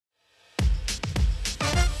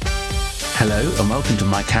Hello and welcome to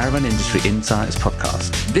my Caravan Industry Insights podcast.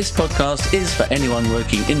 This podcast is for anyone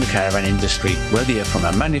working in the caravan industry, whether you're from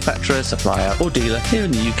a manufacturer, supplier or dealer here in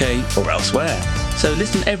the UK or elsewhere. So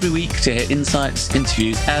listen every week to hear insights,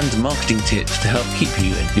 interviews and marketing tips to help keep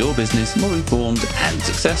you and your business more informed and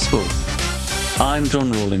successful. I'm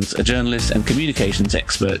John Rawlings, a journalist and communications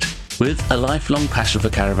expert with a lifelong passion for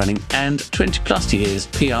caravanning and 20 plus years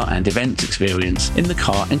PR and events experience in the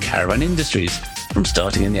car and caravan industries. From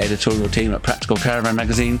starting in the editorial team at Practical Caravan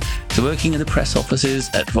magazine to working in the press offices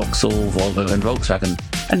at Vauxhall, Volvo and Volkswagen,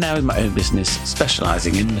 and now in my own business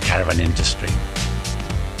specialising in the caravan industry.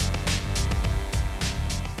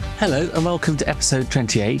 Hello and welcome to episode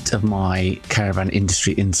 28 of my Caravan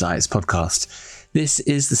Industry Insights podcast. This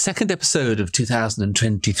is the second episode of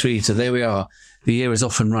 2023, so there we are. The year is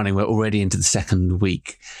off and running. We're already into the second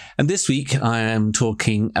week. And this week I am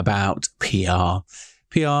talking about PR.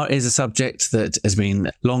 PR is a subject that has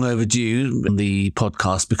been long overdue in the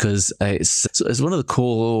podcast because it's one of the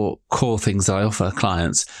core things that I offer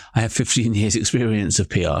clients. I have 15 years experience of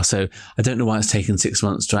PR, so I don't know why it's taken 6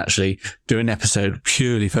 months to actually do an episode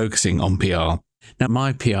purely focusing on PR. Now,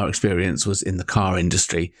 my PR experience was in the car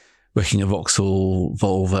industry, working at Vauxhall,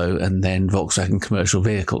 Volvo, and then Volkswagen commercial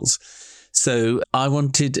vehicles. So I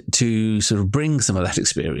wanted to sort of bring some of that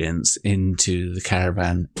experience into the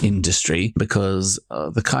caravan industry because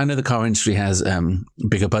the car industry has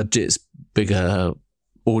bigger budgets, bigger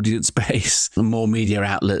audience base, more media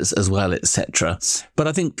outlets as well, etc. But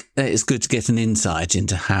I think it's good to get an insight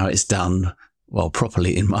into how it's done, well,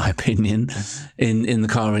 properly, in my opinion, in the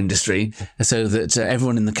car industry, so that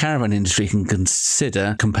everyone in the caravan industry can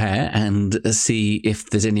consider, compare, and see if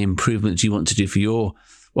there's any improvements you want to do for your,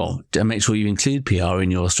 well, make sure you include PR in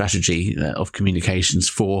your strategy of communications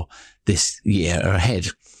for this year ahead.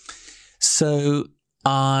 So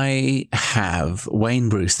I have Wayne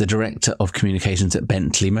Bruce, the Director of Communications at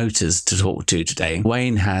Bentley Motors, to talk to today.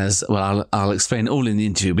 Wayne has, well, I'll explain all in the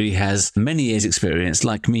interview, but he has many years' experience.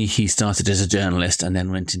 Like me, he started as a journalist and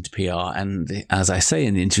then went into PR. And as I say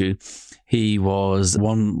in the interview, he was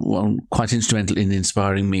one quite instrumental in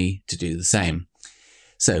inspiring me to do the same.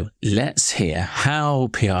 So let's hear how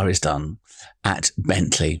PR is done at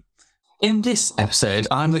Bentley. In this episode,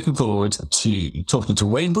 I'm looking forward to talking to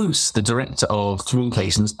Wayne Bruce, the Director of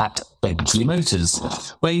Communications at Bentley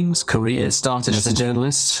Motors. Wayne's career started as a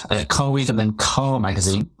journalist at Car Week and then Car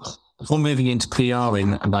magazine, before moving into PR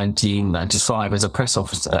in 1995 as a press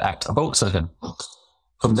officer at Volkswagen.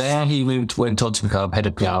 From there, he went on to become head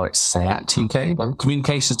of PR at SEAT UK,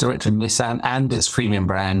 communications director of Nissan and its premium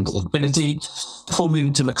brand Bentley, before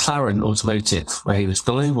moving to McLaren Automotive, where he was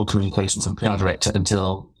global communications and PR director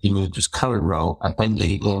until he moved to his current role at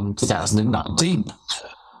Bentley in 2019.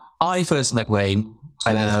 I first met Wayne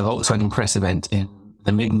at a Volkswagen press event in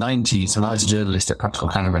the mid-90s when I was a journalist at Practical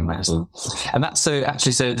Caravan magazine. And that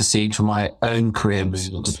actually sowed the seed for my own career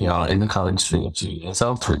moving into PR in the car industry a few years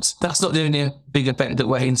afterwards. That's not the only big effect that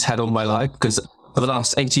Wayne's had on my life, because for the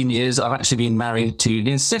last 18 years, I've actually been married to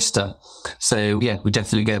his sister. So yeah, we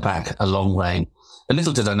definitely go back a long way. And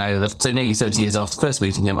little did I know that so nearly 30 years after first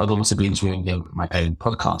meeting him, I'd also be interviewing him for my own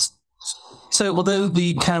podcast. So although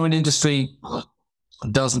the caravan industry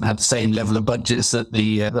doesn't have the same level of budgets that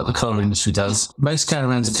the car industry does, most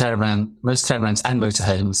caravans and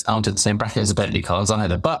motorhomes aren't in the same bracket as the Bentley cars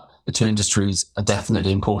either, but the two industries are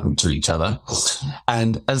definitely important to each other.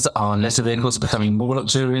 And as our leisure vehicles are becoming more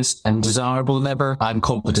luxurious and desirable than ever, I'm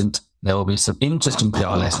confident there will be some interesting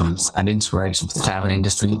PR lessons and inspiration for the caravan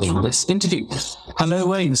industry in this interview. Hello,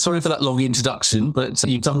 Wayne. Sorry for that long introduction, but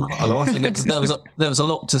you've done quite a lot. I think there was a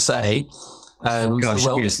lot to say.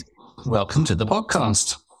 Welcome to the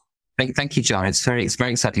podcast. Thank you, John. It's very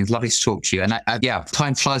exciting. It's lovely to talk to you. And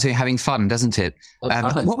time flies when you're having fun, doesn't it?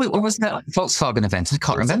 What was that Volkswagen event? I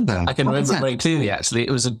can't remember. I can remember it very clearly, actually. It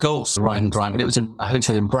was a Golf ride and drive, and it was in a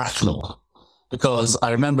hotel in Bracknell. Because I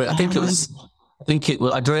remember, I drove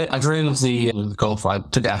the Golf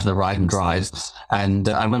ride, took it out of the ride and drive, and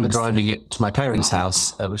I remember driving it to my parents'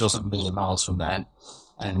 house, which wasn't a million miles from there,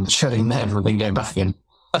 and showing them and then going back again.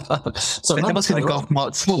 So that must be the Golf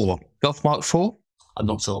Mark 4. Golf Mark 4? I'm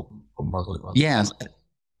not sure what model it was. Yeah.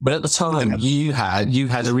 But at the time, you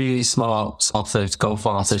had a really smart Golf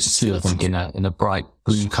R32, I think, in a bright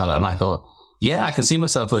blue colour, and I thought, yeah, I can see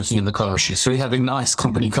myself working in the car industry, having nice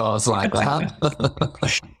company cars like that.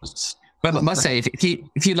 Well, I must say,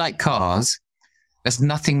 if you like cars, there's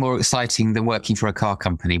nothing more exciting than working for a car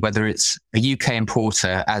company, whether it's a UK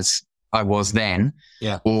importer as I was then,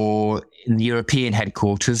 or in the European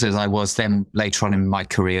headquarters as I was then later on in my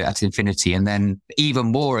career at Infiniti. And then even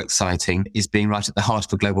more exciting is being right at the heart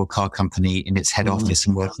of a global car company in its head office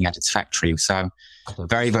and working at its factory. So I'm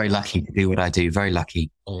very, very lucky to do what I do. Very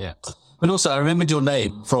lucky. Yeah. But also, I remembered your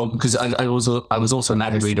name from, because I was also an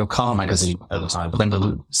avid reader of Car Magazine at the time. I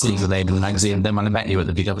remember seeing the name in the magazine, and then when I met you at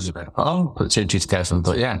the VW event, put two and two together and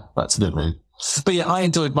thought, yeah, that's a good move. But yeah, I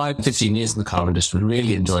enjoyed my 15 years in the car industry,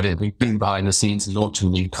 really enjoyed it. We've been behind the scenes and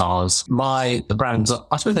launching new cars. The brands,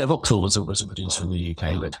 I suppose Vauxhall was a producer in the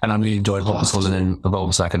UK, and I really enjoyed Vauxhall and then the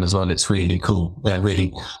Volkswagen as well. It's really cool. Yeah,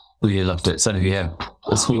 really loved it. So yeah,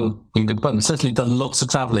 it's been good fun. Certainly done lots of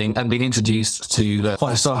travelling and been introduced to the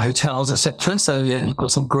 5-star hotels, etc. So yeah,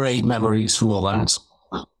 got some great memories from all that.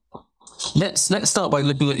 Let's start by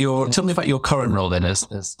looking at tell me about your current role then as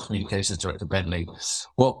communications director at Bentley.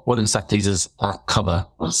 What exactly does that cover?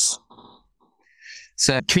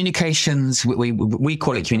 So communications, we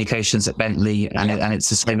call it communications at Bentley, and it's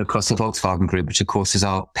the same across the Volkswagen Group, which of course is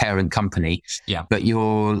our parent company. Yeah. But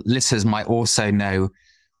your listeners might also know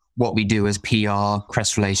what we do as PR,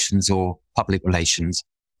 press relations, or public relations.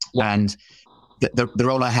 Yeah. And the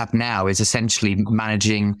role I have now is essentially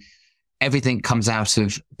managing everything that comes out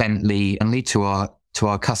of Bentley and lead to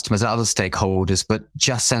our customers and other stakeholders, but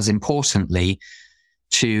just as importantly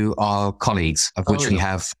to our colleagues, of which we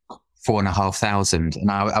have 4,500.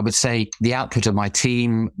 And I would say the output of my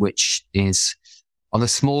team, which is on the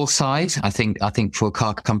small side, I think for a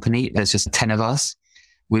car company, there's just 10 of us,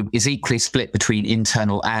 is equally split between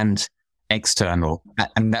internal and external.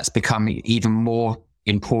 And that's become even more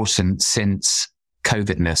important since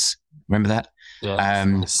COVIDness. Remember that?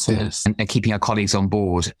 Yes. And keeping our colleagues on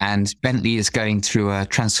board. And Bentley is going through a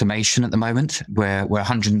transformation at the moment. We're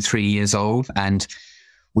 103 years old, and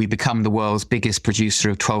we become the world's biggest producer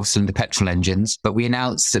of 12-cylinder petrol engines. But we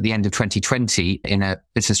announced at the end of 2020 in a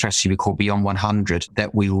business strategy we call Beyond 100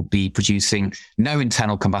 that we will be producing no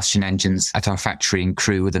internal combustion engines at our factory in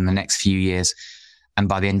Crewe within the next few years. And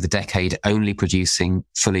by the end of the decade, only producing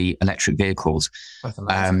fully electric vehicles.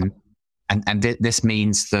 And this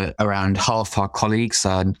means that around half our colleagues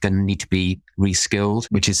are going to need to be reskilled,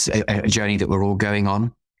 which is a journey that we're all going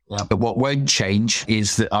on. Yeah. But what won't change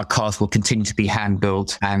is that our cars will continue to be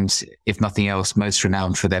hand-built and, if nothing else, most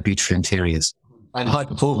renowned for their beautiful interiors. And high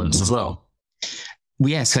performance as well.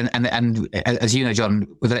 Yes, and as you know, John,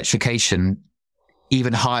 with electrification,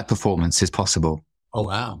 even higher performance is possible. Oh,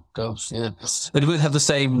 wow. Gosh, yeah. But it would have the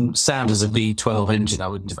same sound as a V12 engine, I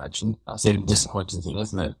wouldn't imagine. That's the disappointing thing,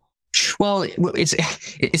 isn't it? Well,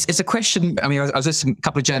 it's a question. I mean, I was listening to a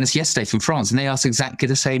couple of journalists yesterday from France, and they asked exactly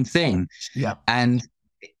the same thing. Yeah. And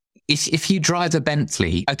if you drive a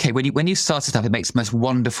Bentley, okay, when you start it up, it makes the most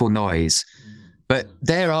wonderful noise, but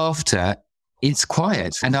thereafter it's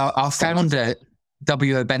quiet. And our founder,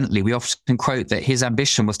 W.O. Bentley, we often quote that his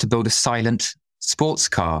ambition was to build a silent sports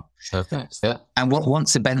car. Perfect. Yeah. And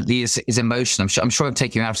once a Bentley is emotion, I'm sure I've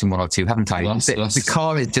taken you out in one or two, haven't I? Yes. The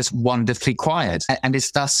car is just wonderfully quiet, and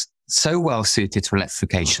it's thus so well suited to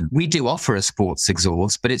electrification. We do offer a sports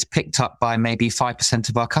exhaust, but it's picked up by maybe 5%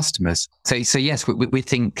 of our customers. So yes, we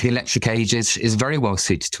think the electric age is very well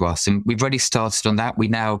suited to us, and we've already started on that. We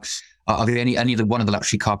now are the only one of the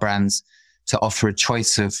luxury car brands to offer a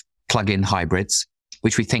choice of plug-in hybrids,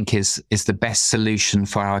 which we think is the best solution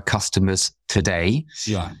for our customers today.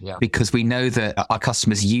 Yeah. Because we know that our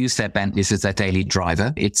customers use their Bentleys as their daily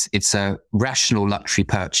driver. It's a rational luxury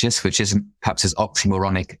purchase, which isn't perhaps as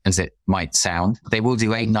oxymoronic as it might sound. They will do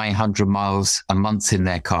 800-900 miles a month in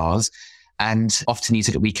their cars, and often use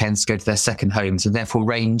it at weekends to go to their second homes, and therefore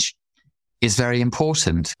range is very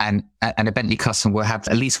important. And a Bentley customer will have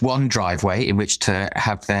at least one driveway in which to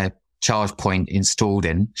have their charge point installed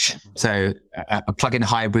in. So a plug-in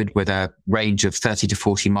hybrid with a range of 30 to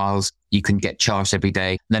 40 miles, you can get charged every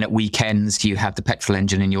day. And then at weekends, you have the petrol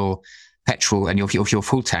engine in your petrol and your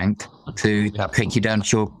full tank to take you down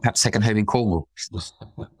to your perhaps second home in Cornwall.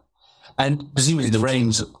 And presumably the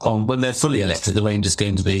range when they're fully electric, the range is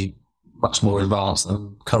going to be much more advanced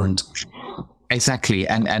than current. Exactly.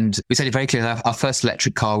 And we said it very clearly, our first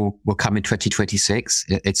electric car will come in 2026.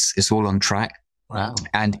 It's all on track. Wow.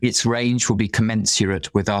 And its range will be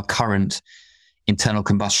commensurate with our current internal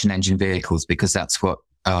combustion engine vehicles, because that's what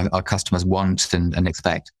our customers want and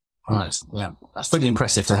expect. Right. Yeah. That's pretty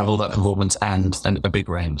impressive to have all that performance and a big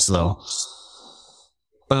range as well.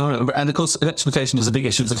 And of course, electrification is a big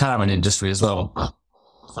issue for the caravan industry as well.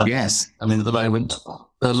 Yes. I mean, at the moment,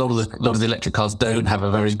 a lot of the electric cars don't have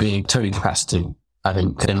a very big towing capacity. I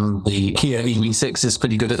think the Kia EV6 is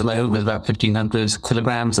pretty good at the moment with about 1,500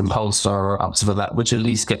 kilograms, and Polestar are up to that, which at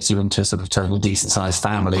least gets you into sort of total decent sized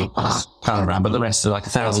family caravan. But the rest are like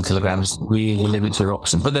 1,000 kilograms, really limits your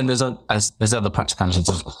option. But then there's other practicalities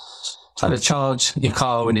of trying to charge your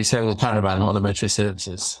car when you sell the caravan on the motorist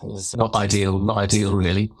services. It's not ideal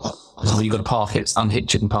really. So you've got to park it,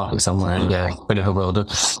 unhitch it and park it somewhere. Yeah, bit of a world. I'm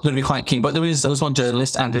going to be quite keen. But there was one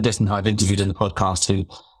journalist, Andrew Disson, who I've interviewed in the podcast, who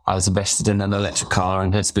I was invested in an electric car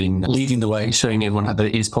and has been leading the way, showing everyone that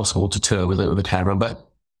it is possible to tour with a caravan, but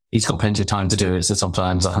he's got plenty of time to do it. So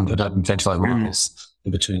sometimes 125 miles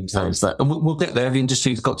in between. So it's that, and we'll get there. The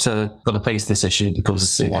industry's got to face this issue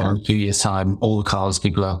because in a few years' time, all the cars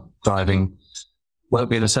people are driving won't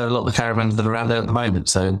be able to sell a lot of the caravans that are around there at the moment.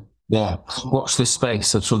 So yeah, watch this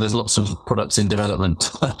space. I'm sure there's lots of products in development.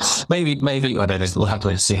 maybe I don't know. We'll have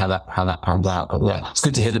to see how that pans out. But yeah, it's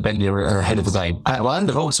good to hear that Bentley are ahead of the game. And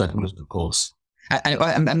the Volkswagen, of course.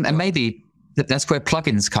 And maybe that's where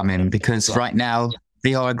plugins come in, because right now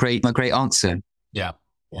they are a great answer. Yeah,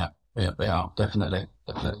 they are definitely.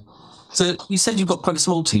 So you said you've got quite a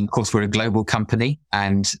small team. Of course, we're a global company,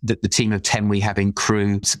 and the team of 10 we have in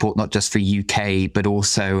crew support not just for UK, but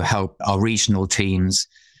also help our regional teams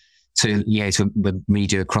to liaise with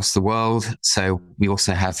media across the world. So we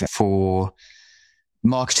also have 4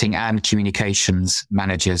 marketing and communications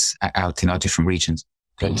managers out in our different regions.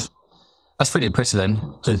 Good. That's pretty impressive then,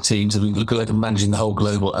 the teams. I mean, look at managing the whole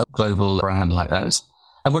global brand like that.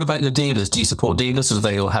 And what about the dealers? Do you support dealers, or do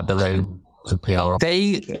they all have their own PR?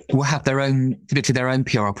 They will have typically their own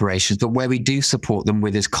PR operations, but where we do support them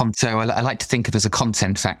with is so I like to think of it as a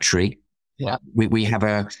content factory. Yeah, we have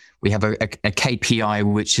a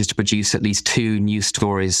KPI, which is to produce at least 2 news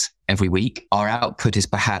stories every week. Our output is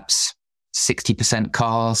perhaps 60%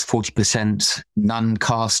 cars, 40%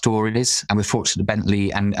 non-car stories. And we're fortunate at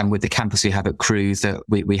Bentley and with the campus we have at Cruise that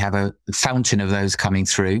we have a fountain of those coming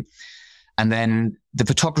through. And then the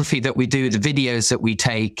photography that we do, the videos that we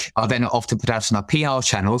take are then often put out on our PR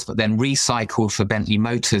channels, but then recycled for Bentley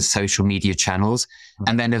Motors social media channels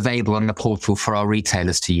and then available on the portal for our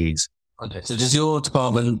retailers to use. Okay. So does your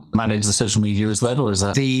department manage the social media as well, or is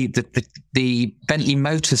that? The Bentley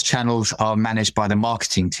Motors channels are managed by the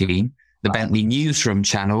marketing team. The Bentley Newsroom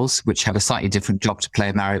channels, which have a slightly different job to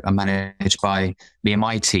play, are managed by me and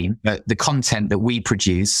my team. But the content that we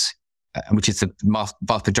produce, which is the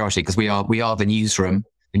vast majority, because we are the newsroom,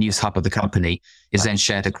 the news hub of the company, is then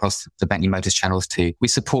shared across the Bentley Motors channels too. We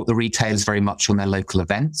support the retailers very much on their local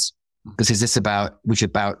events, because it's about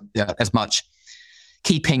as much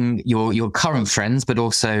keeping your current friends, but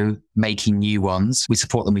also making new ones. We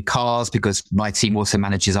support them with cars because my team also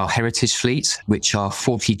manages our heritage fleet, which are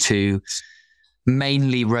 42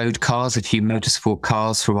 mainly road cars, a few motorsport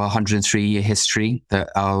cars from our 103-year history that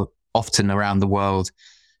are often around the world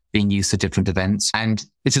being used for different events. And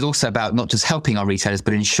this is also about not just helping our retailers,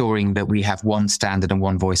 but ensuring that we have one standard and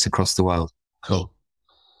one voice across the world. Cool.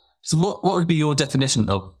 So what would be your definition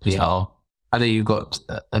of PR? I know you've got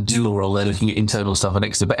a dual role there, looking at internal stuff and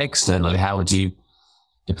external, but externally, how would you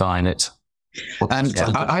define it?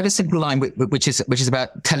 I have a simple line, which is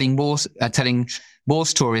about telling more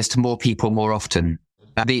stories to more people more often.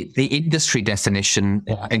 The industry definition,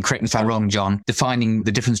 and correct me if I'm wrong, John, defining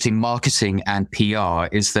the difference between marketing and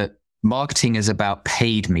PR is that marketing is about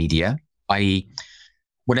paid media, i.e.,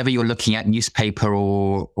 whatever you're looking at, newspaper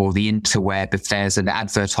or the interweb, if there's an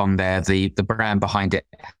advert on there, the brand behind it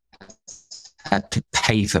had to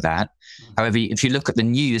pay for that. However, if you look at the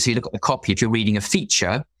news, you look at the copy, if you're reading a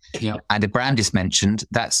feature and a brand is mentioned,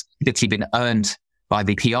 that's typically been earned by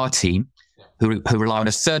the PR team who rely on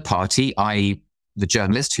a third party, i.e. the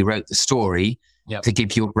journalist who wrote the story, to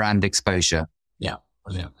give your brand exposure. Yeah.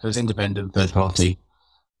 So it's independent third party.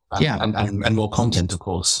 And more content, of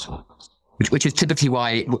course. Which is typically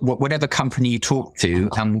why whatever company you talk to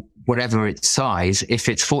and whatever its size, if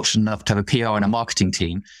it's fortunate enough to have a PR and a marketing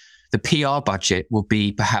team, the PR budget will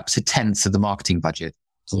be perhaps 1/10 of the marketing budget.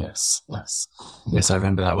 Yes, I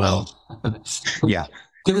remember that well. Yeah.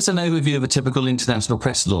 Give us an overview of a typical international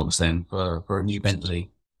press launch then for a new Bentley.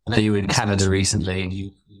 I know you were in Canada recently and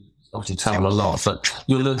you obviously travel a lot, but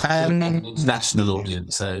you're looking at an international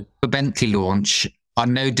audience. So the Bentley launch are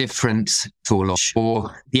no different to a launch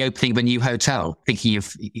or the opening of a new hotel, thinking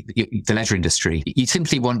of the leisure industry. You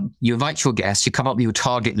simply you invite your guests, you come up with your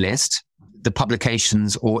target list, the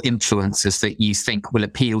publications or influencers that you think will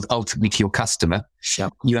appeal ultimately to your customer. Sure.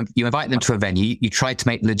 You invite them to a venue. You try to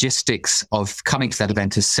make logistics of coming to that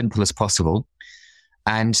event as simple as possible.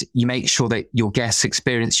 And you make sure that your guests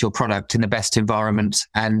experience your product in the best environment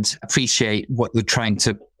and appreciate what you're trying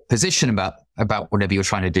to position about about whatever you're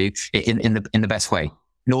trying to do in the best way,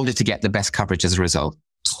 in order to get the best coverage as a result.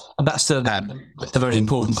 And that's a very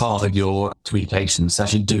important part of your communications,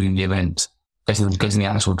 actually doing the event, getting the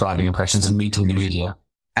actual driving impressions and meeting the media.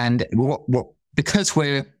 And because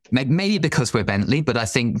we're Bentley, but I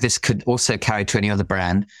think this could also carry to any other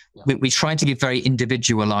brand. Yeah. We try to give very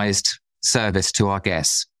individualized service to our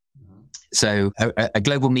guests. So a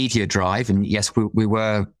global media drive, and yes, we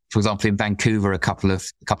were, for example, in Vancouver a couple of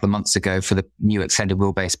months ago for the new extended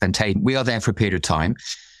wheelbase Bentley. We are there for a period of time.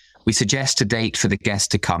 We suggest a date for the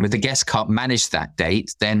guest to come. If the guest can't manage that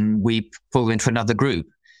date, then we pull into another group.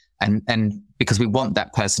 And because we want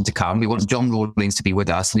that person to come, we want John Rawlings to be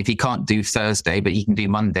with us. And if he can't do Thursday, but he can do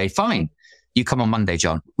Monday, fine. You come on Monday,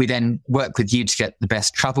 John. We then work with you to get the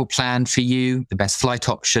best travel plan for you, the best flight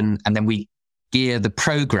option. And then we gear the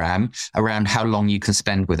program around how long you can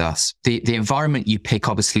spend with us. The environment you pick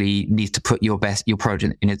obviously needs to put your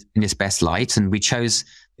product in its best light. And we chose,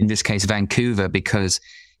 in this case, Vancouver, because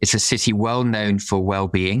it's a city well known for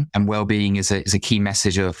well-being, and well-being is a key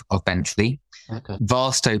message of Bentley. Okay.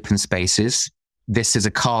 Vast open spaces. This is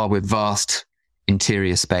a car with vast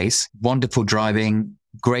interior space, wonderful driving,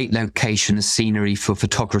 great locations, scenery for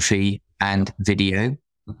photography and video.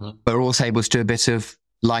 Mm-hmm. But we're also able to do a bit of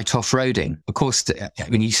light off-roading. Of course,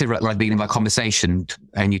 when you said right at the beginning of our conversation,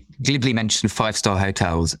 and you glibly mentioned 5-star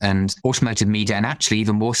hotels, and automotive media, and actually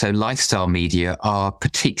even more so lifestyle media, are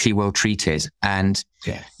particularly well treated. And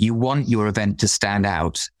you want your event to stand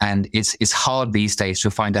out. And it's hard these days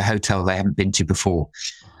to find a hotel they haven't been to before.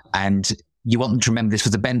 And you want them to remember this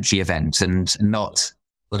was a Bentley event and not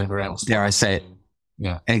whatever else. Dare I say it?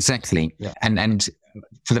 Yeah, exactly. Yeah. And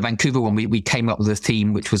for the Vancouver one, we came up with a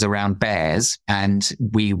theme which was around bears, and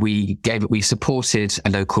we supported a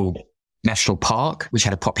local national park which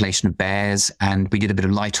had a population of bears, and we did a bit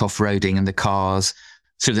of light off-roading in the cars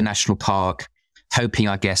through the national park, hoping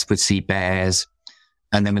our guests would see bears.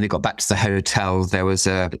 And then when they got back to the hotel, there was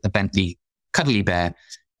a Bentley cuddly bear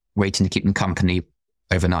waiting to keep them company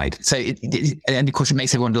overnight. So, and of course, it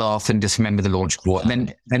makes everyone laugh and just remember the launch port.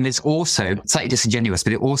 And then there's also, slightly disingenuous,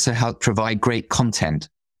 but it also helped provide great content.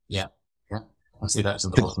 Yeah. I see that's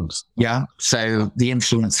important. Yeah. So the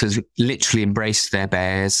influencers literally embraced their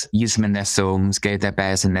bears, used them in their films, gave their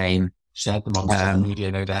bears a name. Shared them on social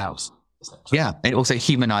media, no doubt. Yeah. And it also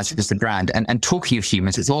humanized the brand. And talking of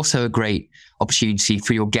humans, it's also a great opportunity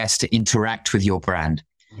for your guests to interact with your brand.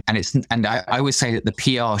 And I always say that the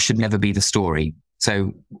PR should never be the story.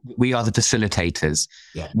 So we are the facilitators.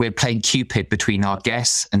 Yeah. We're playing Cupid between our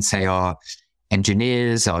guests and, say, our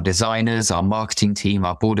engineers, our designers, our marketing team,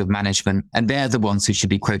 our board of management. And they're the ones who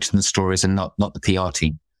should be quoting the stories and not the PR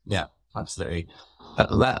team. Yeah, absolutely.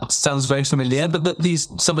 That sounds very familiar. But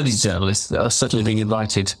some of these journalists are certainly being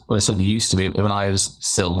invited, well, they certainly used to be when I was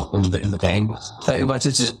still in the game,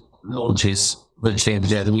 invited to launches virtually every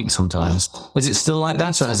day of the week sometimes. Was it still like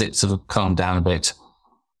that, or has it sort of calmed down a bit?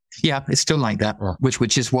 Yeah, it's still like that,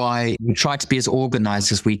 which is why we try to be as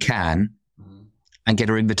organized as we can and get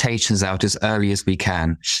our invitations out as early as we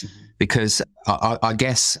can, because our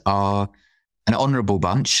guests are an honorable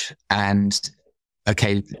bunch. And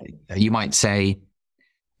okay, you might say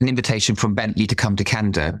an invitation from Bentley to come to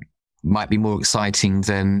Canada might be more exciting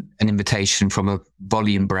than an invitation from a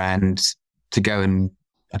volume brand to go and,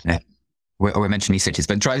 I don't know, we're mentioning these cities,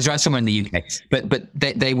 but drive somewhere in the UK. But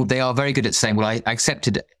they are very good at saying, well, I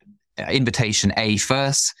accepted invitation A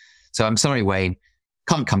first, so I'm sorry, Wayne,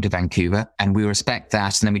 can't come to Vancouver, and we respect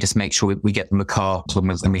that, and then we just make sure we get them a car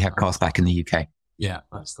when we have cars back in the UK. Yeah,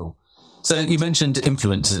 that's cool. So you mentioned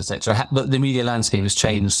influencers, etc. But the media landscape has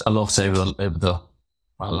changed a lot over the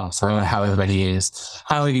last however many years.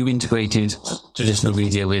 How have you integrated traditional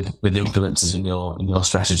media with influencers in your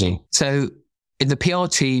strategy? So in the PR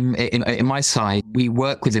team, in my side, we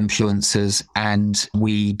work with influencers and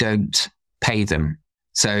we don't pay them.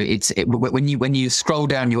 So when you scroll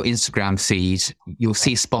down your Instagram feed, you'll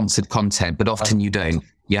see sponsored content, but often you don't.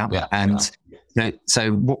 Yeah.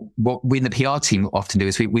 So what we in the PR team often do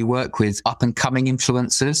is we work with up and coming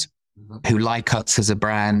influencers who like us as a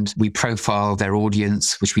brand. We profile their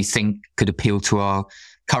audience, which we think could appeal to our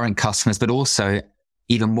current customers, but also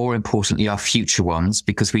even more importantly, our future ones,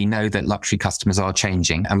 because we know that luxury customers are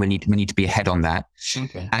changing and we need to be ahead on that.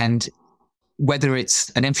 Okay. And whether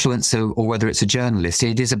it's an influencer or whether it's a journalist,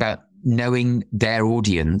 it is about knowing their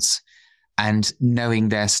audience and knowing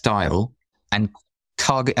their style and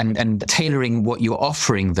target and tailoring what you're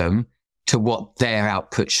offering them to what their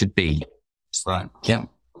output should be. That's right. Yeah.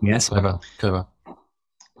 Yes. Clever.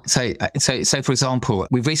 So for example,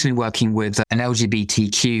 we've recently been working with an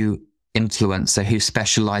LGBTQ influencer who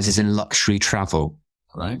specializes in luxury travel.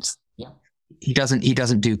 Right. he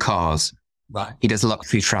doesn't do cars. Right. He does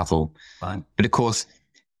luxury travel. Right. But of course,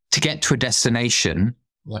 to get to a destination,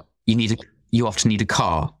 you often need a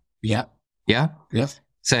car. Yeah. Yeah. Yeah.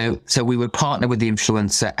 So we would partner with the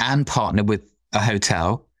influencer and partner with a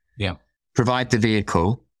hotel. Yeah. Provide the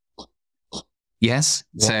vehicle. Yes.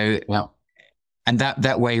 Yeah. So, yeah. And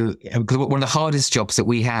that way, one of the hardest jobs that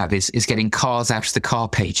we have is getting cars out of the car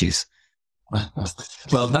pages.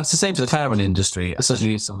 Well, that's the same for the caravan industry.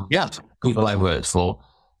 Especially some people I worked for.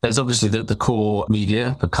 There's obviously the core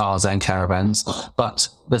media for cars and caravans, but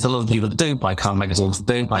there's a lot of people that don't buy car magazines, that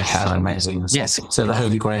don't buy caravan magazines. Yes. So the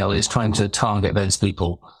Holy Grail is trying to target those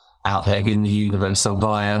people out there in the universe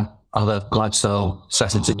via other lifestyle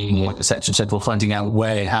strategy, et cetera, finding out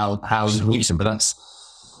how to reach them. But that's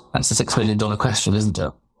the $6 million question, isn't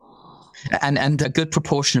it? And a good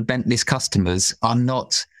proportion of Bentley's customers are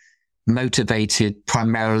not motivated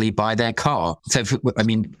primarily by their car. So,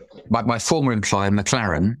 my former employer,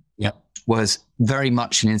 McLaren, was very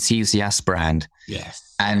much an enthusiast brand.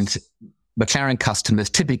 Yes. And McLaren customers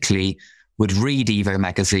typically would read Evo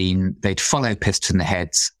magazine, they'd follow Piston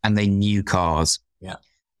Heads, and they knew cars. Yeah.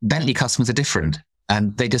 Bentley customers are different.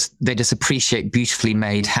 And they just appreciate beautifully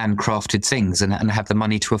made, handcrafted things and have the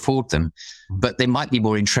money to afford them. But they might be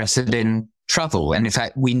more interested in travel. And in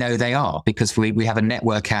fact, we know they are, because we have a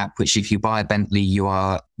network app, which if you buy a Bentley, you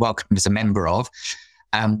are welcome as a member of.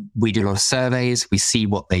 We do a lot of surveys. We see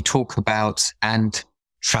what they talk about, and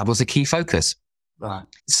travel's a key focus. Right.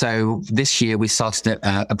 So this year we started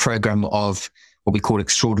a program of what we call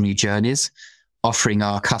extraordinary journeys, offering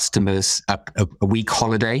our customers a week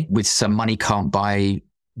holiday with some money can't buy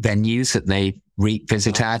venues that they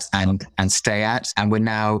visit at and stay at. And we're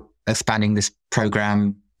now expanding this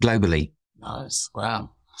program globally. Nice. Wow.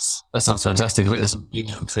 That sounds fantastic. There's some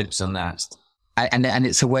beautiful trips on that. And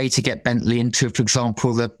it's a way to get Bentley into, for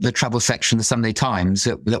example, the travel section of the Sunday Times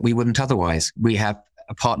that we wouldn't otherwise. We have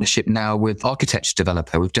a partnership now with architecture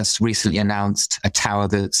developer. We've just recently announced a tower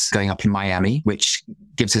that's going up in Miami, which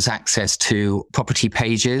gives us access to property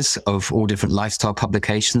pages of all different lifestyle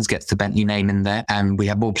publications, gets the Bentley name in there. And we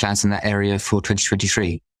have more plans in that area for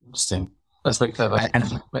 2023. Interesting. That's very clever.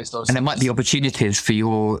 And there might be opportunities for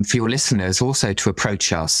your listeners also to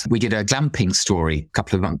approach us. We did a glamping story a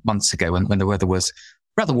couple of months ago when the weather was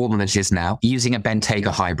rather warmer than it is now, using a Bentayga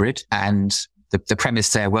hybrid. And the premise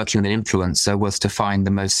there, working with an influencer, was to find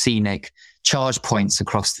the most scenic charge points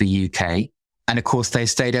across the UK. And of course, they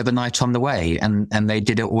stayed overnight on the way, and they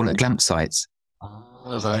did it all at glamp sites.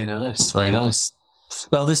 Oh, very nice. Very nice.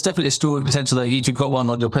 Well, there's definitely a story potential there. You've got one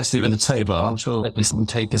on your press release in the table. I'm sure there'll be some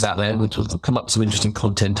takers out there which will come up with some interesting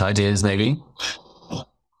content ideas, maybe.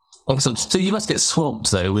 Awesome. So you must get swamped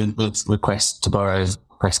though with requests to borrow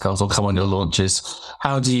press cards or come on your launches.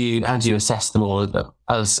 How do you assess them all?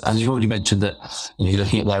 As you've already mentioned that you're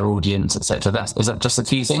looking at their audience, etc. Is that just the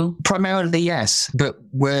key thing? Primarily, yes, but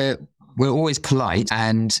we're always polite,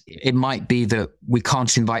 and it might be that we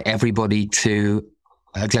can't invite everybody to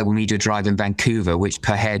a global media drive in Vancouver, which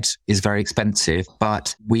per head is very expensive,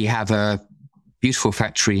 but we have a beautiful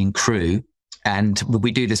factory in Crewe. And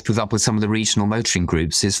we do this, for example, with some of the regional motoring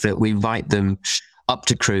groups, is that we invite them up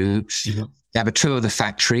to Crewe. They have a tour of the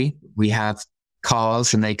factory. We have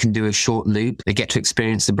cars and they can do a short loop. They get to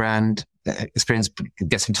experience the brand,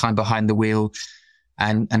 get some time behind the wheel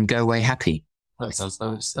and go away happy.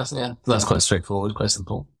 That's quite straightforward, quite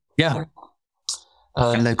simple. Yeah.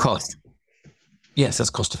 And low cost. Yes, that's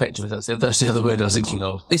cost effective. That's the other word I was thinking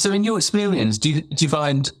of. So in your experience, do you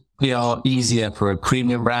find PR easier for a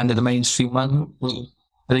premium brand than a mainstream one?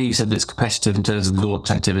 I know you said it's competitive in terms of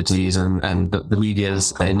launch activities and the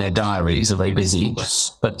media's in their diaries are very busy.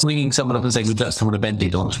 But ringing someone up and saying, would you like to come on a Bentley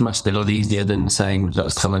launch must be a lot easier than saying, would you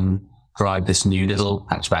like to come and drive this new little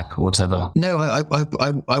hatchback or whatever? No,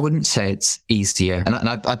 I wouldn't say it's easier. And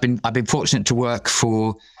I've been fortunate to work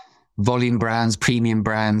for volume brands, premium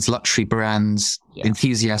brands, luxury brands,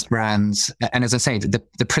 enthusiast brands. And as I say,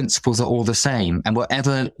 the principles are all the same. And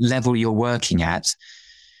whatever level you're working at,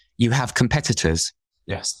 you have competitors.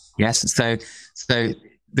 Yes. So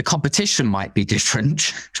the competition might be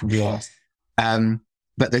different. Yes.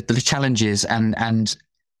 But the challenges and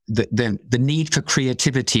the need for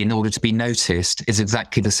creativity in order to be noticed is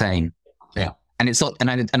exactly the same. Yeah. And it's not, and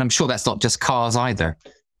I'm sure that's not just cars either.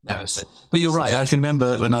 No, but you're right. I can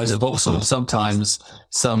remember when I was at Vauxhall, sometimes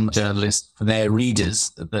some journalists, for their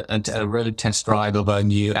readers, a road test drive of a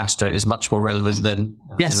new Astra is much more relevant than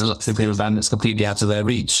a luxury van that's completely out of their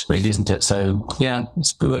reach, really, isn't it? So, yeah,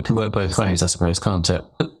 it can work both ways, I suppose, can't it?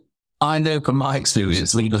 I know from my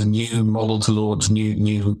experience, when you've got a new model to launch,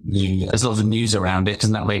 new, there's a lot of news around it,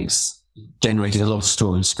 and that makes generated a lot of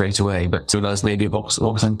stories straight away, but realised maybe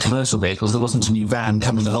Volkswagen commercial vehicles, there wasn't a new van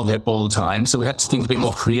coming along there all the time. So we had to think a bit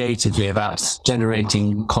more creatively about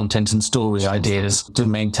generating content and story ideas to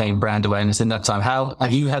maintain brand awareness in that time. How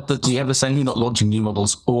have you had do you have the same? You're not launching new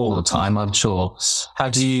models all the time, I'm sure. How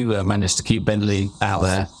do you manage to keep Bentley out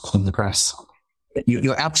there in the press?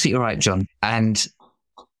 You're absolutely right, John. And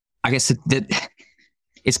I guess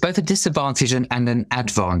it's both a disadvantage and an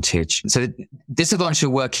advantage. So the disadvantage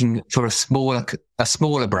of working for a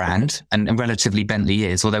smaller brand, and relatively Bentley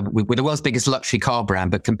is, although we're the world's biggest luxury car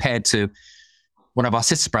brand, but compared to one of our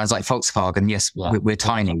sister brands like Volkswagen, yes, we're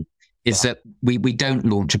tiny, is that we don't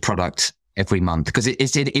launch a product every month because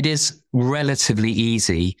it is relatively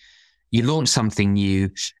easy. You launch something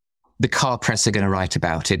new, the car press are going to write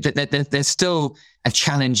about it. There's still a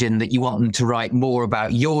challenge in that you want them to write more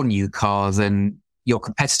about your new car than your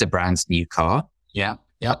competitor brand's new car. Yeah.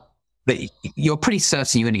 But you're pretty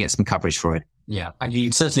certain you're going to get some coverage for it. Yeah. And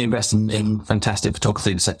you certainly invest in fantastic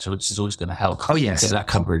photography, etc., which is always going to help. Oh, yes. Get that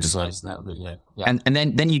coverage as well, isn't that? But, yeah. And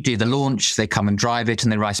then you do the launch, they come and drive it,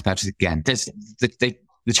 and they write about it again. There's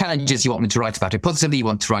the challenge is you want them to write about it positively. You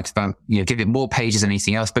want to write about, give it more pages than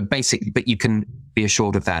anything else, but you can be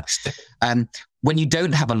assured of that. When you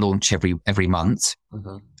don't have a launch every month,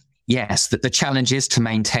 yes, the challenge is to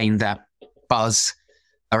maintain that buzz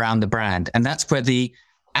around the brand. And that's where the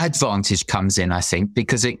advantage comes in, I think,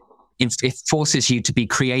 because it forces you to be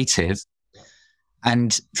creative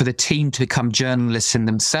and for the team to become journalists in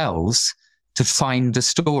themselves to find the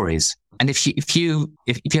stories. And if you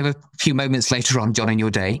have a few moments later on, John, in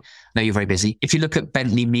your day, I know you're very busy. If you look at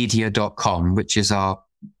bentleymedia.com, which is our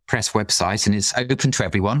press website, and it's open to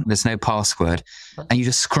everyone, there's no password, and you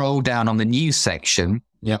just scroll down on the news section,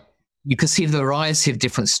 you can see the variety of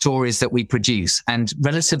different stories that we produce, and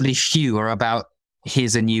relatively few are about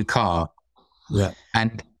here's a new car. Yeah.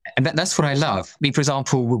 And that's what I love. I mean, for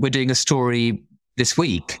example, we're doing a story this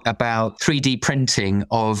week about 3D printing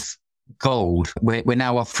of gold. We're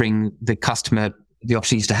now offering the customer the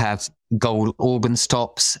opportunity to have gold organ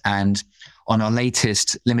stops, and on our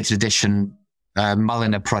latest limited edition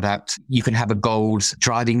Mulliner product, you can have a gold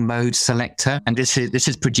driving mode selector. And this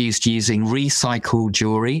is produced using recycled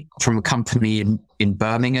jewelry from a company in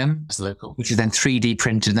Birmingham, which is then 3D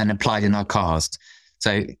printed and then applied in our cars.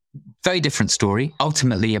 So very different story,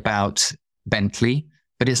 ultimately about Bentley,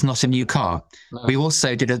 but it's not a new car. No. We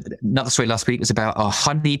also did another story last week. It was about our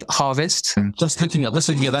honey harvest. Just looking at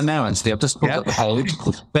that now, actually. I've just pulled up the page.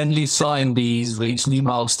 Bentley signed these, reached new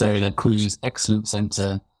milestone at Cruise Excellence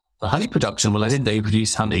Centre. The honey production, well, I did they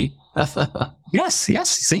produce honey. Yes,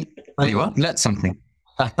 see, there you are. That's something.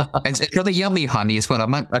 It's got a yummy honey as well.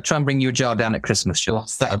 I'll try and bring you a jar down at Christmas, Joe.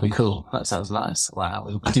 That would be cool. That sounds nice.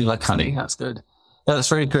 Wow, I do like honey. That's good. Yeah, that's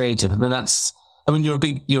very creative.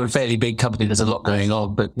 You're a fairly big company. There's a lot going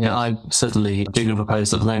on, but I'm certainly doing a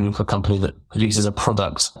proposal at the moment for a company that produces a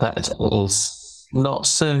product that is not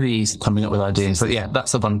so easy coming up with ideas. But yeah,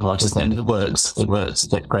 that's the fun part, isn't it? It works.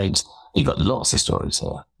 It's great. You've got lots of stories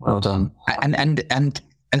here. Well done. And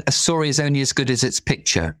a story is only as good as its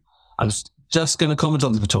picture. I was just going to comment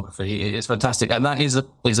on the photography. It's fantastic. And that is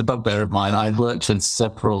a bugbear of mine. I've worked with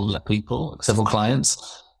several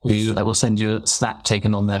clients who will send you a snap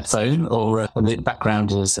taken on their phone, or the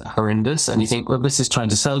background is horrendous. And you think, well, this is trying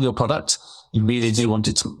to sell your product. You really do want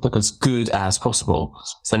it to look as good as possible.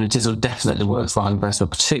 So it is definitely worthwhile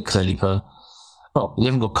investment, particularly for, well, you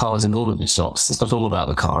haven't got cars in all of your shops. It's not all about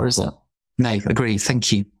the car, is it? No, agree.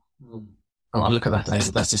 Thank you. Oh, look at that.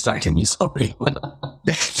 That's distracting you. Sorry.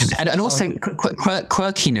 and also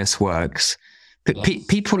quirkiness works.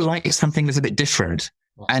 People like something that's a bit different.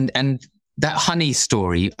 And that honey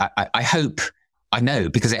story, I know,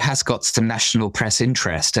 because it has got some national press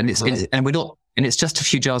interest, and it's just a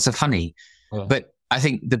few jars of honey. Yeah. But I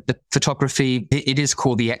think the photography, it is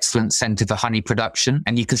called the Excellence Centre for Honey Production.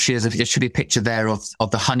 And you can see there should be a picture there of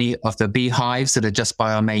the honey, of the beehives that are just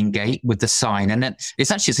by our main gate with the sign. And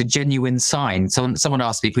it's a genuine sign. Someone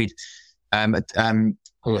asked me if we'd,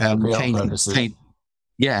 change.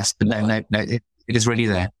 Yes, but no, it is really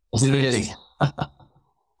there. Is it really?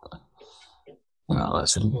 Well,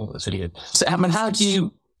 that's really good. So, how do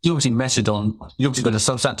you obviously measured on, you obviously got a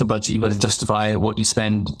substantial budget, you've got to justify what you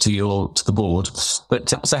spend to the board. But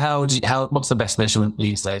so what's the best measurement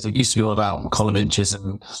these days? It used to be all about column inches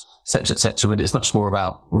and et cetera, but it's much more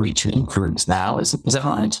about reach and influence now. Is that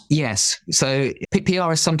right? Yes. So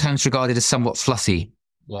PR is sometimes regarded as somewhat fluffy.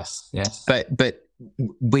 Yes. But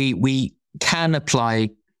we can apply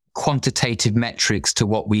quantitative metrics to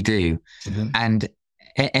what we do. Mm-hmm. And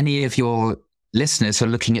any of your listeners who are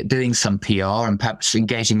looking at doing some PR and perhaps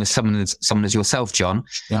engaging with someone as yourself, John,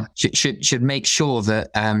 should make sure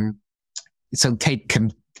that some key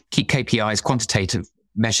KPIs, quantitative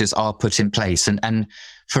measures, are put in place. And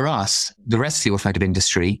for us, the rest of the automotive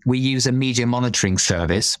industry, we use a media monitoring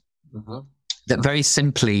service that very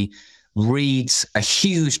simply reads a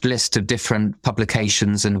huge list of different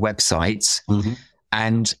publications and websites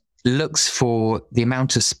and looks for the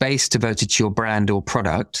amount of space devoted to your brand or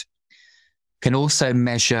product, can also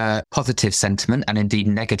measure positive sentiment and indeed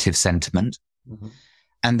negative sentiment.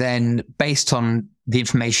 And then based on the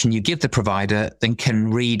information you give the provider, then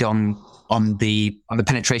can read on the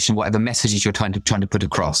penetration, whatever messages you're trying to put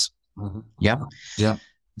across. Yeah.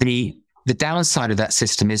 The downside of that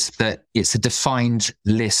system is that it's a defined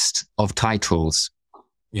list of titles.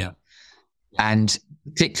 Yeah. And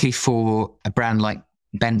particularly for a brand like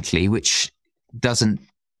Bentley, which doesn't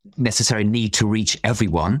necessarily need to reach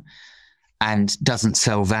everyone and doesn't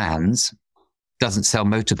sell vans, doesn't sell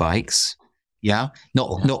motorbikes. Not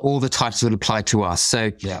all the titles will apply to us.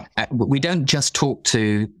 So we don't just talk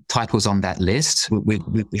to titles on that list. We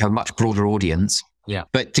have a much broader audience.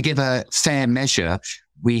 But to give a fair measure,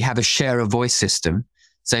 we have a share of voice system.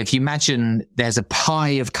 So if you imagine there's a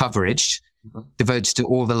pie of coverage devoted to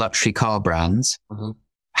all the luxury car brands,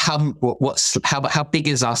 how big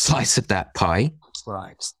is our slice of that pie?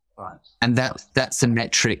 Right. And that's a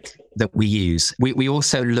metric that we use. We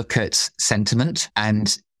also look at sentiment,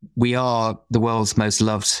 and we are the world's most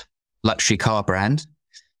loved luxury car brand.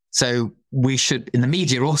 So we should, in the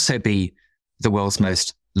media, also be the world's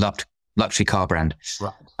most loved luxury car brand.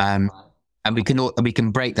 And we can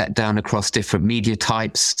break that down across different media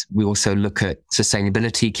types. We also look at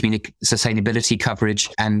sustainability coverage.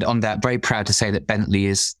 And on that, very proud to say that Bentley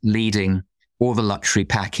is leading all the luxury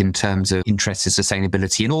pack in terms of interest in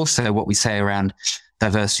sustainability, and also what we say around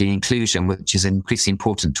diversity and inclusion, which is increasingly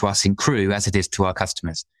important to us in Crew as it is to our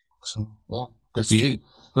customers. Well, good for you.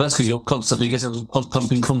 Well, that's because you're constantly getting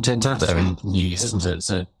pumping content out there in news, isn't it?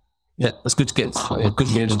 So yeah, it's good to be able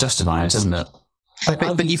to justify it, isn't it?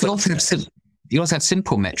 But you can also have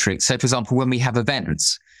simple metrics. So, for example, when we have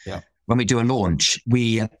events, when we do a launch,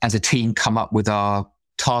 we as a team come up with our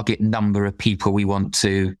target number of people we want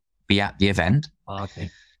to be at the event.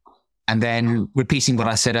 And then, repeating what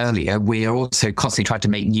I said earlier, we are also constantly trying to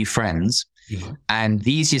make new friends. And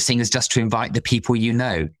the easiest thing is just to invite the people you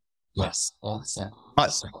know.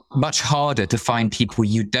 Much harder to find people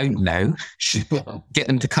you don't know, get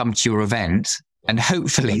them to come to your event, and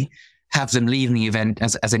hopefully have them leaving the event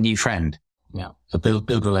as a new friend. So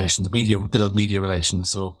build relations, build media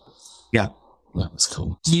relations. That's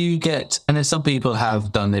cool. Do you get, and then some people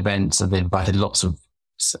have done events and they've invited lots of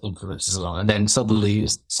influencers along, and then suddenly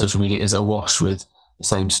social media is awash with the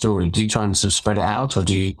same story. Do you try and sort of spread it out, or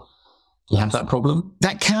do you have that problem?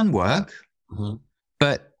 That can work,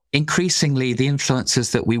 but increasingly the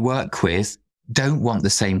influencers that we work with don't want the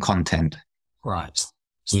same content. Right.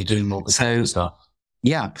 So you're doing more stuff.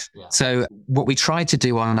 So what we try to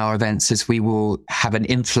do on our events is we will have an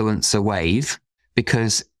influencer wave,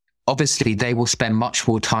 because obviously they will spend much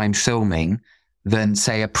more time filming than,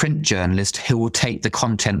 say, a print journalist who will take the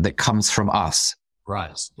content that comes from us.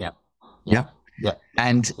 Right.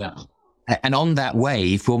 And on that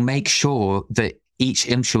wave, we'll make sure that each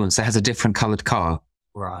influencer has a different colored car.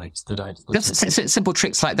 Right. Just simple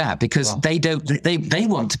tricks like that, because they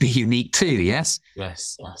want to be unique too. Yes.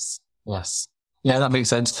 Yeah, that makes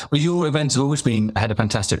sense. Well, your events have always had a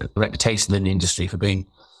fantastic reputation in the industry for being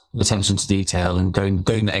attention to detail and going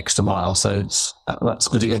the extra mile. So that's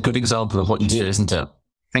a good example of what you do, isn't it?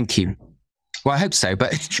 Thank you. Well, I hope so,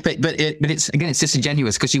 but it's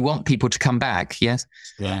disingenuous, because you want people to come back. Yes.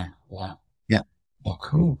 Yeah. Oh,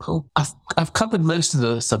 cool. I've covered most of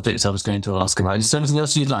the subjects I was going to ask about. Is there anything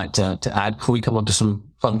else you'd like to add before we come on to some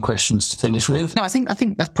fun questions to finish with? No, I think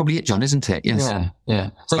that's probably it, John, isn't it? Yes.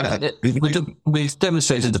 Yeah. So we've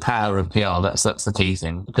demonstrated the power of PR. That's the key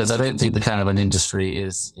thing, because I don't think the caravan industry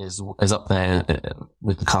is up there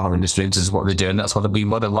with the car industry. This is what they do, and that's one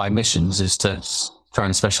of my missions, is to try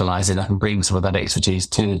and specialise in and bring some of that expertise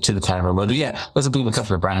to the caravan world. There's been a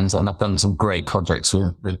couple of brands, and I've done some great projects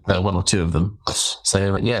with one or two of them.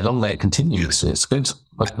 So long may it continue. It's good.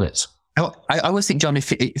 I always think, John,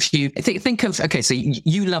 if you think of, okay, so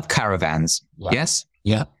you love caravans, yes?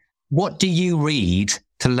 Yeah. What do you read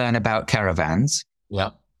to learn about caravans?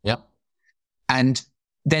 Yeah. And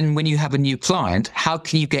then when you have a new client, how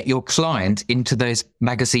can you get your client into those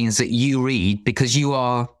magazines that you read, because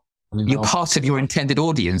you're part of your intended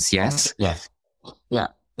audience, yes? Yeah.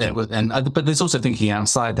 But there's also thinking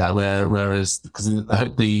outside that, whereas, because I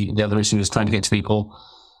hope the other issue is trying to get to people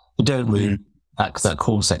who don't read that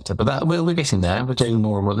core sector. But that we're getting there. We're doing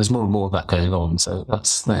more and more. There's more and more of that going on. So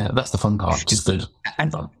that's the fun part, which is good.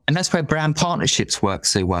 And that's where brand partnerships work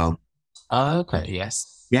so well. Okay.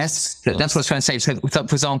 Yes. Yes, that's what I was trying to say. So, for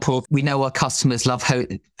example, we know our customers love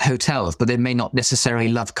hotels, but they may not necessarily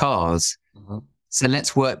love cars. Mm-hmm. So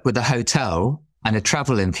let's work with a hotel and a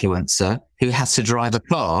travel influencer who has to drive a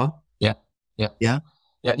car. Yeah.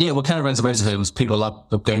 Well, caravans and motorhomes, people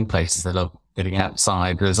love going places. They love getting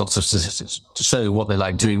outside. There's lots of statistics to show what they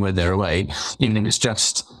like doing when they're away. Even if it's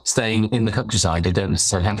just staying in the countryside, they don't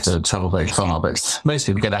necessarily have to travel very far. But most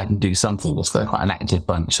people get out and do something. They're quite an active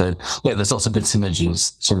bunch. So yeah, there's lots of good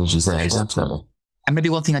synergies there. Absolutely. And maybe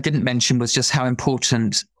one thing I didn't mention was just how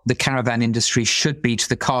important the caravan industry should be to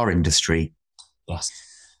the car industry. Yes.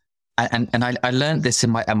 And I learned this in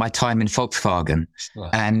my time in Volkswagen,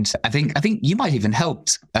 and I think you might even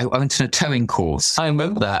helped. I went on a towing course. I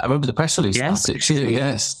remember that. I remember the press release. Yes.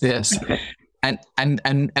 And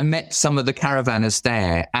met some of the caravanners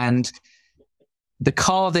there, and the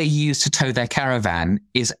car they use to tow their caravan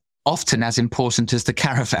is often as important as the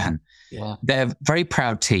caravan. Yeah. They're a very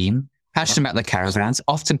proud team, passionate about their caravans,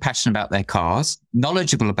 often passionate about their cars,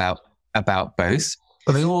 knowledgeable about both.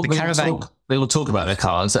 Well, they will talk about their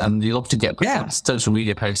cars, and you'll often get social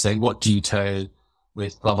media posts saying, what do you tow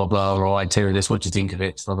with blah, blah, blah, or I tow this, what do you think of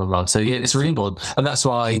it, blah, blah, blah. So yeah, it's really important. And that's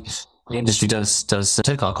why the industry does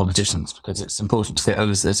tow car competitions, because it's important to get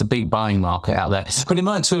there's a big buying market out there. But in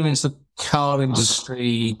my experience, the car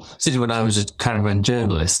industry, certainly when I was a caravan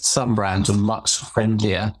journalist, some brands were much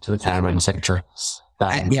friendlier to the caravan sector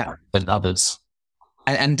than others.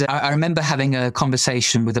 And I remember having a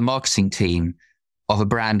conversation with the marketing team of a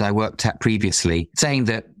brand I worked at previously, saying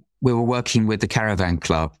that we were working with the Caravan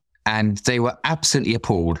Club, and they were absolutely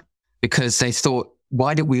appalled because they thought,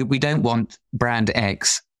 why do we don't want brand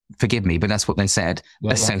X, forgive me, but that's what they said,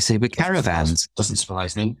 associated with caravans. Doesn't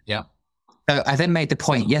surprise me. Yeah. So I then made the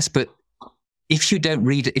point, yes, but if you're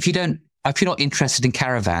not interested in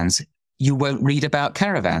caravans, you won't read about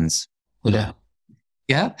caravans. Yeah.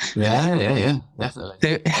 Yeah? Yeah, definitely.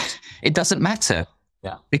 So it doesn't matter.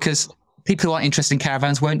 Yeah. Because people who aren't interested in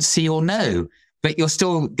caravans won't see or know, but you're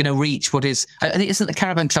still going to reach what is, I think, isn't the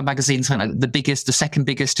Caravan Club magazine something like the second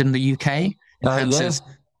biggest in the UK?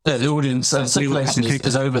 The audience circulation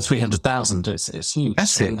is over 300,000. It's huge.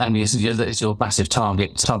 That's it. And it's your massive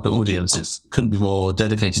target audience. It couldn't be more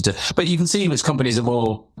dedicated to. But you can see which companies are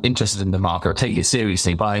more interested in the market or take it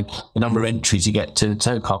seriously by the number of entries you get to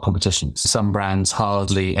tow car competitions. Some brands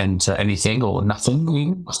hardly enter anything or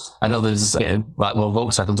nothing, and others,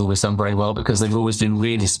 Volkswagen's always done very well because they've always been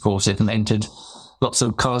really supportive and entered lots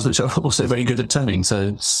of cars which are also very good at towing. So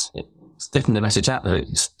it's definitely the message out there.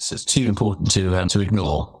 It's too important to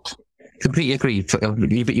ignore. Completely agree.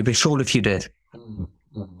 You'd be sure if you did.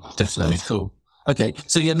 Definitely. Cool. Okay.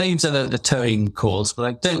 So your names are the towing calls, but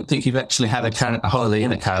I don't think you've actually had a holiday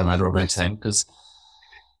in a caravan or a motorhome because...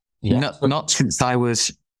 Not since I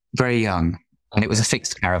was very young, and it was a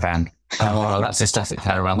fixed caravan. Oh, that's a static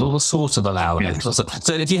caravan. Well, we'll sort of allow it.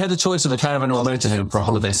 So if you had a choice of a caravan or a motorhome for a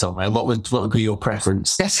holiday somewhere, what would be your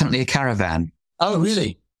preference? Definitely a caravan. Oh,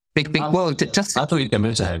 really? Big. Well, just I thought you'd go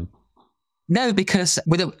motorhome. No, because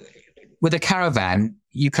with a caravan,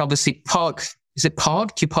 you can obviously park. Is it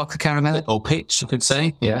parked? You park a caravan or pitch? You could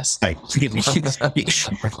say yes. Hey, forgive me.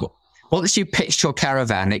 Once you pitched your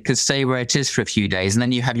caravan, it could stay where it is for a few days, and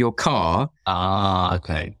then you have your car. Ah,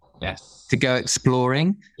 okay. Yes. To go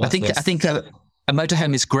exploring. Yes, I think a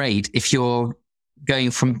motorhome is great if you're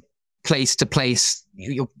going from place to place.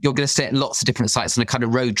 You're going to stay at lots of different sites on a kind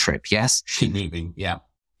of road trip. Yes. Keep moving. Yeah.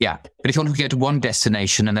 Yeah. But if you want to go to one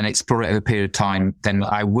destination and then explore it over a period of time, then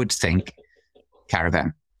I would think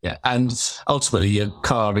caravan. Yeah. And ultimately, your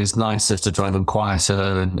car is nicer to drive and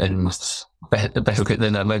quieter and better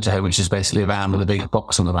than a motorhome, which is basically a van with a big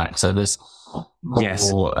box on the back. So there's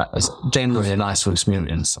generally a nicer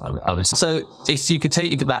experience. I would say. So if you could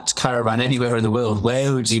take that caravan anywhere in the world,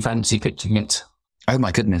 where would you fancy pitching it? Oh,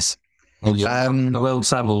 my goodness. Well, you're a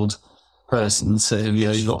well-travelled person, so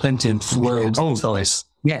you've got plenty of world choice.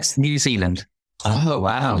 Yes, New Zealand. Oh,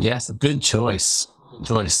 wow. Yes, a good choice.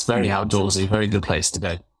 Very outdoorsy, very good place to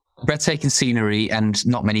go. Breathtaking scenery and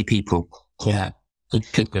not many people. Yeah,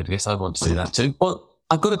 good. Yes, I want to do that too. Well,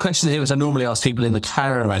 I've got a question here which I normally ask people in the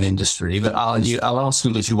caravan industry, but I'll ask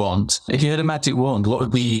you if you want. If you had a magic wand, what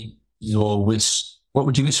would be your wish? What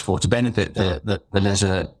would you wish for to benefit the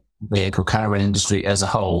leisure vehicle caravan industry as a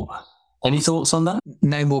whole? Any thoughts on that?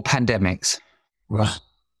 No more pandemics. Right.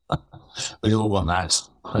 We all want that.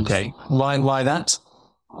 Okay. Why that?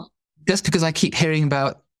 Just because I keep hearing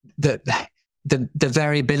about the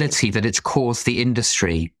variability that it's caused the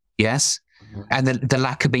industry. Yes. and the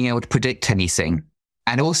lack of being able to predict anything,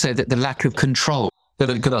 and also the lack of control.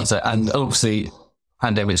 Good answer. And obviously,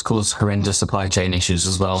 pandemics cause horrendous supply chain issues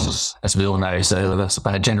as well, as we all know. So that's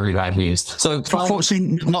generally bad news. So,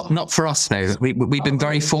 fortunately, not for us though. We've been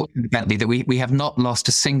very fortunate, Bentley, that we have not lost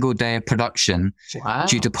a single day of production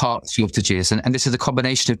due to parts shortages. And this is a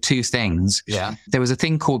combination of two things. Yeah. There was a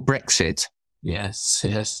thing called Brexit. Yes.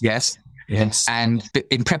 And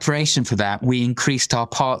in preparation for that, we increased our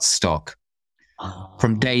parts stock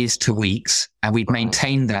from days to weeks, and we've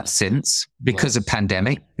maintained that since because of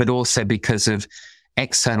pandemic, but also because of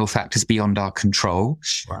external factors beyond our control.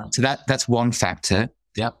 Right. So that's one factor.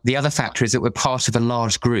 Yep. The other factor is that we're part of a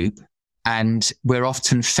large group, and we're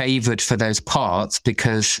often favored for those parts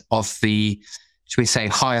because of the, should we say,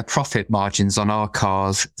 higher profit margins on our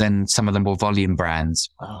cars than some of the more volume brands.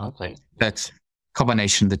 Oh, okay. That's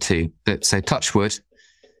combination of the two. But so touch wood.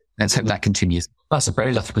 Let's hope that continues. That's a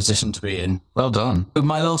very lucky position to be in. Well done.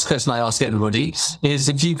 My last question I ask everybody is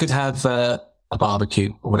if you could have a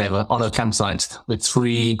barbecue or whatever on a campsite with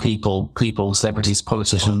 3 people, celebrities,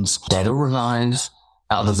 politicians, dead or alive,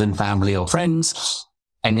 other than family or friends,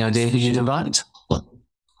 any idea who you'd invite?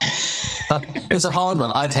 It's a hard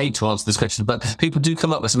one. I'd hate to answer this question, but people do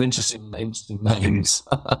come up with some interesting names.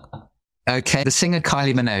 Okay, the singer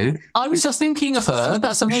Kylie Minogue. I was just thinking of her.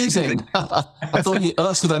 That's amazing. I thought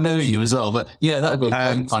that's because I know you as well, but yeah, that would be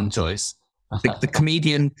a fun choice. The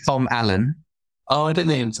comedian Tom Allen. Oh, I don't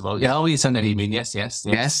know him so well. Yeah, you know you mean. Yes.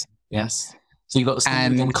 So you've got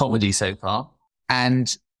singing and comedy so far.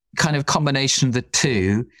 And kind of combination of the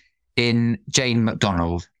two in Jane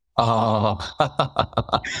McDonald. Oh,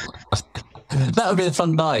 that would be a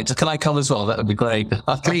fun night. Can I come as well? That would be great.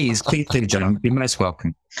 Please do, John. You're most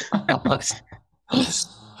welcome.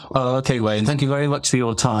 Okay, Wayne. Thank you very much for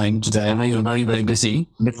your time today. I know you're very, very busy.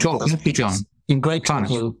 Thank you, John. Been great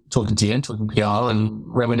talking to you and talking PR and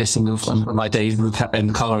reminiscing of my days in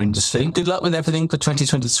the car industry. Good luck with everything for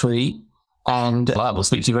 2023, and I will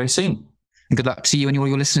speak to you very soon. And good luck to you and all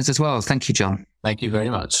your listeners as well. Thank you, John. Thank you very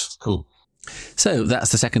much. Cool. So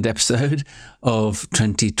that's the second episode of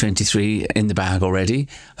 2023 in the bag already.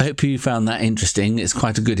 I hope you found that interesting. It's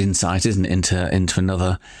quite a good insight, isn't it, into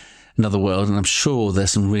another world, and I'm sure there's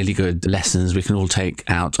some really good lessons we can all take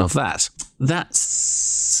out of that.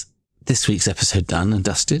 That's this week's episode done and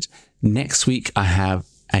dusted. Next week I have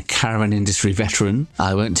a caravan industry veteran.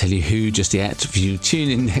 I won't tell you who just yet. If you tune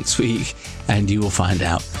in next week and you will find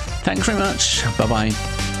out. Thanks very much. Bye-bye.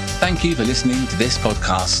 Thank you for listening to this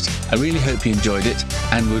podcast. I really hope you enjoyed it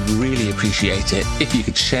and would really appreciate it if you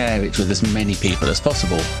could share it with as many people as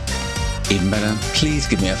possible. Even better, please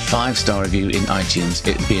give me a 5-star review in iTunes.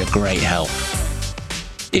 It would be a great help.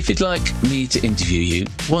 If you'd like me to interview you,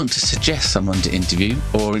 want to suggest someone to interview,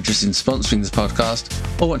 or interested in sponsoring this podcast,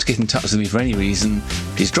 or want to get in touch with me for any reason,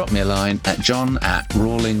 please drop me a line at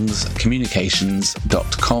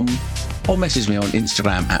john@rawlingscommunications.com or message me on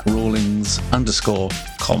Instagram at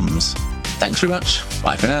rawlings_comms. Thanks very much.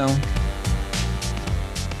 Bye for now.